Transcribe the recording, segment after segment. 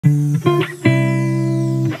வணக்கம்.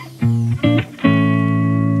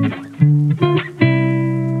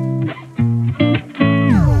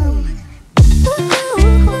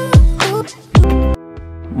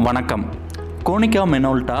 Konica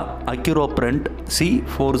Minolta Accurio Print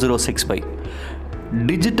C4065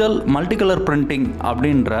 digital multicolour printing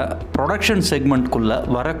அப்படின்ற production செக்மெண்ட்குள்ளே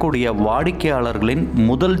வரக்கூடிய வாடிக்கையாளர்களின்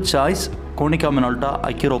முதல் choice Konica Minolta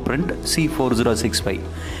Accurio Print C4065.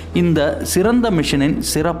 இந்த சிறந்த மிஷினின்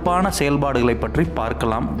சிறப்பான செயல்பாடுகளை பற்றி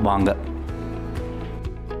பார்க்கலாம் வாங்க.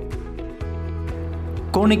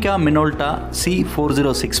 Konica Minolta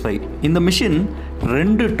C4065 இந்த மிஷின்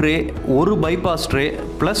 2 ட்ரே, ஒரு பைபாஸ் ட்ரே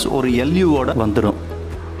ப்ளஸ் ஒரு LUவோட வந்துடும்.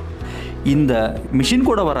 இந்த மிஷின்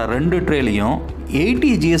கூட வர 2 ட்ரேலையும்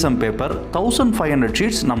 80 GSM பேப்பர் 1500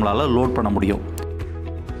 ஷீட்ஸ் நம்மளால் லோட் பண்ண முடியும்.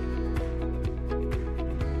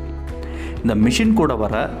 இந்த மிஷின் கூட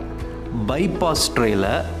வர பைபாஸ்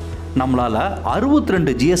ட்ரேயில் நம்மளால்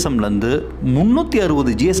 62 GSMலேருந்து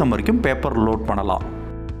 360 GSM வரைக்கும் பேப்பர் லோட் பண்ணலாம்.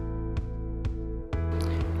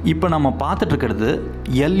 இப்போ நம்ம பார்த்துட்டு இருக்கிறது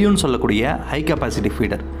LUன்னு சொல்லக்கூடிய ஹை கெப்பாசிட்டி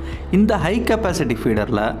ஃபீடர். இந்த ஹை கெப்பாசிட்டி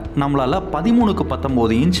ஃபீடரில் நம்மளால்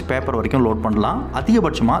 13x19 இன்ச் பேப்பர் வரைக்கும் லோட் பண்ணலாம்.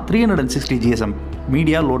 அதிகபட்சமாக 360 GSM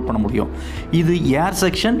மீடியா லோட் பண்ண முடியும். இது ஏர்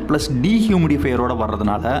செக்ஷன் ப்ளஸ் டீஹியூமிடிஃபையரோடு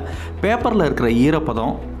வர்றதுனால பேப்பரில் இருக்கிற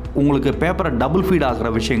ஈரப்பதம் உங்களுக்கு பேப்பரை டபுள் ஃபீட் ஆகிற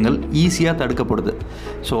விஷயங்கள் ஈஸியாக தடுக்கப்படுது.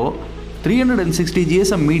 ஸோ 360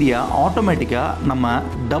 GSM மீடியா ஆட்டோமேட்டிக்காக நம்ம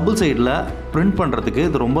டபுள் சைடில் பிரிண்ட் பண்ணுறதுக்கு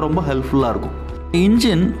இது ரொம்ப ஹெல்ப்ஃபுல்லாக இருக்கும்.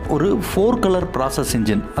 இன்ஜின் ஒரு 4 கலர் ப்ராசஸ்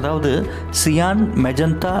இன்ஜின், அதாவது சியான்,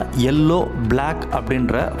 மெஜந்தா, எல்லோ, பிளாக்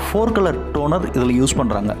அப்படின்ற 4 கலர் டோனர் இதில் யூஸ்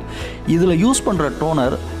பண்ணுறாங்க. இதில் யூஸ் பண்ணுற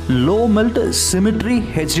toner low melt symmetry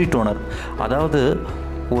HD toner. அதாவது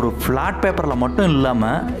ஒரு ஃப்ளாட் பேப்பரில் மட்டும்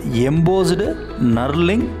இல்லாமல் எம்போஸ்டு,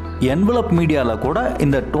 நர்லிங், என்வலப் மீடியாவில் கூட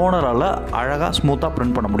இந்த டோனரால் அழகாக ஸ்மூத்தாக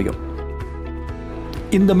பிரிண்ட் பண்ண முடியும்.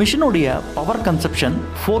 இந்த மிஷினுடைய பவர் கன்சப்ஷன்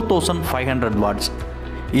 4500 வாட்ஸ்.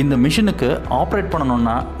 இந்த மிஷினுக்கு ஆப்ரேட்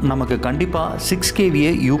பண்ணணும்னா நமக்கு கண்டிப்பாக 6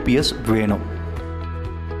 kVA UPS வேணும்.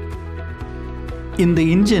 இந்த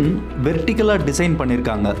இன்ஜின் வெர்டிக்கலாக டிசைன்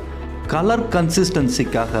பண்ணியிருக்காங்க. கலர்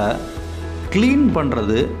கன்சிஸ்டன்சிக்காக க்ளீன்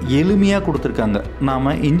பண்ணுறது எளிமையாக கொடுத்துருக்காங்க. நாம்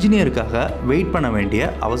இன்ஜினியருக்காக வெயிட் பண்ண வேண்டிய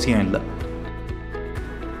அவசியம் இல்லை.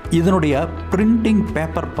 இதனுடைய பிரிண்டிங்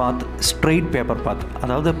பேப்பர் பாத் ஸ்ட்ரெயிட் பேப்பர் பாத்,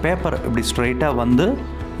 அதாவது பேப்பர் இப்படி ஸ்ட்ரெயிட்டாக வந்து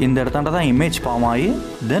இந்த இடத்தாண்ட தான் இமேஜ் ஃபார்ம் ஆகி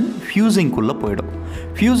தென் ஃபியூசிங்குள்ளே போயிடும்.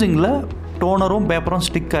 ஃபியூசிங்கில் டோனரும் பேப்பரும்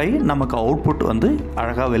ஸ்டிக் ஆகி நமக்கு அவுட்புட் வந்து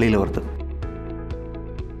அழகாக வெளியில் வருது.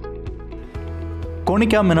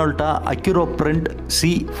 Konica Minolta Accurio Print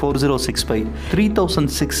C4065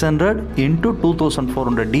 3600 x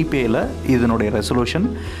 2400 dpi இதனுடைய resolution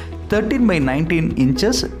 13x19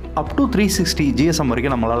 inches up to 360 GSM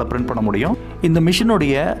வரைக்கும் நம்மளால் பிரிண்ட் பண்ண முடியும். இந்த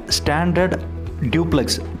மிஷினுடைய ஸ்டாண்டர்ட் duplex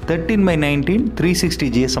 13x19 360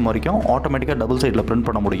 GSM வரைக்கும் ஆட்டோமேட்டிக்காக டபுள் சைடில் பிரிண்ட்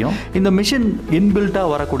பண்ண முடியும். இந்த மிஷின்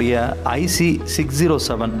இன்பில்ட்டாக வரக்கூடிய IC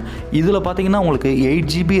 607 இதில் பார்த்தீங்கன்னா உங்களுக்கு 8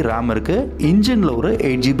 GB RAM இருக்குது. இன்ஜினில் ஒரு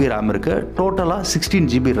 8 GB RAM இருக்குது. டோட்டலாக 16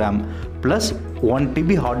 GB RAM plus 1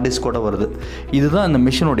 TB hard disk கூட வருது. இதுதான் இந்த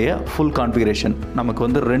மிஷினுடைய ஃபுல் கான்ஃபிகரேஷன். நமக்கு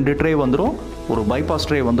வந்து 2 ட்ரே வந்துடும், ஒரு பைபாஸ்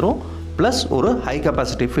ட்ரே வந்துடும், ப்ளஸ் ஒரு ஹை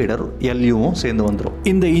கெப்பாசிட்டி ஃபீடர் LUவும் சேர்ந்து வந்துடும்.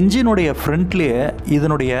 இந்த இன்ஜினுடைய ஃப்ரண்ட்லேயே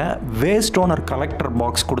இதனுடைய வேஸ்ட் டோனர் கலெக்டர்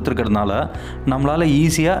பாக்ஸ் கொடுத்துருக்கிறதுனால நம்மளால்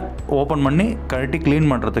ஈஸியாக ஓப்பன் பண்ணி கழட்டி க்ளீன்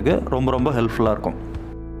பண்ணுறதுக்கு ரொம்ப ஹெல்ப்ஃபுல்லாக இருக்கும்.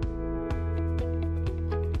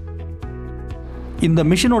 இந்த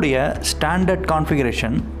மிஷினுடைய standard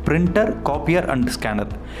configuration printer, copier and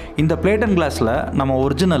scanner. இந்த பிளேட் அண்ட் கிளாஸில் நம்ம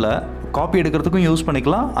ஒரிஜினலை காப்பி எடுக்கிறதுக்கும் யூஸ்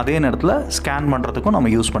பண்ணிக்கலாம், அதே நேரத்தில் ஸ்கேன் பண்ணுறதுக்கும்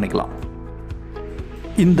நம்ம யூஸ் பண்ணிக்கலாம்.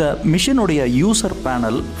 இந்த மிஷினுடைய user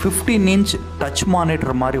panel 15 inch touch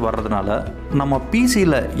monitor மாதிரி வர்றதுனால நம்ம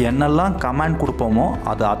பிசியில் என்னெல்லாம் கமாண்ட் கொடுப்போமோ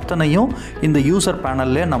அது அத்தனையும் இந்த யூசர்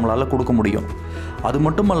பேனல்லே நம்மளால் கொடுக்க முடியும். அது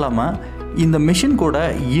மட்டும் இல்லாமல் இந்த மிஷின் கூட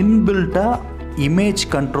இன்பில்ட்டாக இமேஜ்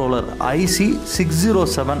கண்ட்ரோலர் IC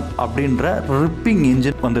 607 அப்படின்ற ரிப்பிங்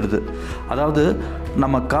இன்ஜின் வந்துடுது. அதாவது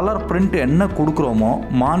நம்ம கலர் பிரிண்ட் என்ன கொடுக்குறோமோ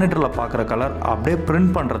மானிட்டரில் பார்க்குற கலர் அப்படியே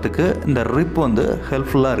பிரிண்ட் பண்ணுறதுக்கு இந்த ரிப் வந்து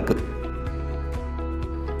ஹெல்ப்ஃபுல்லாக இருக்குது.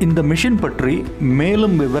 இந்த மிஷின் பற்றி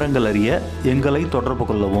மேலும் விவரங்கள் அறிய எங்களை தொடர்பு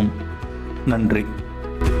கொள்ளவும். நன்றி.